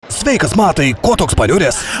Sveikas, Matai, ko toks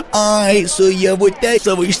paniuręs? Ai, su Ievute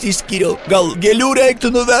savo išsiskyriau. Gal gėlių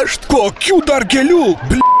reiktų nuvežt? Kokių dar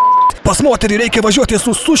gėlių? Pas moterį reikia važiuoti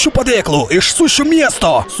su sušių padėklu iš SUŠIÚ miesto.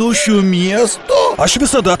 SUŠIÚ miesto? Aš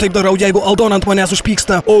visada taip darau, jeigu Aldona ant manęs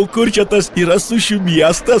užpyksta. O kur čia tas yra SUŠIÚ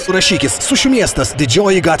miestas? Rašykis, SUŠIÚ miestas,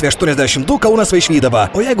 Didžioji gatvė 82, Kaunas Vaišvydava.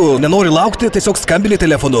 O jeigu nenori laukti, tiesiog skambini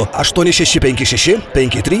telefonu 8656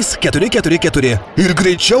 53 444. Ir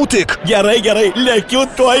greičiau tik. Gerai, lėkiu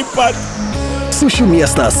tuoj pat. SUŠIÚ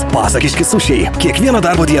miestas. Pasakiški sušiai. Kiekvieną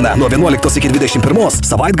darbo dieną nuo 11 iki 21,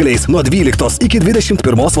 savaitgaliais nuo 12 iki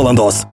 21 valandos.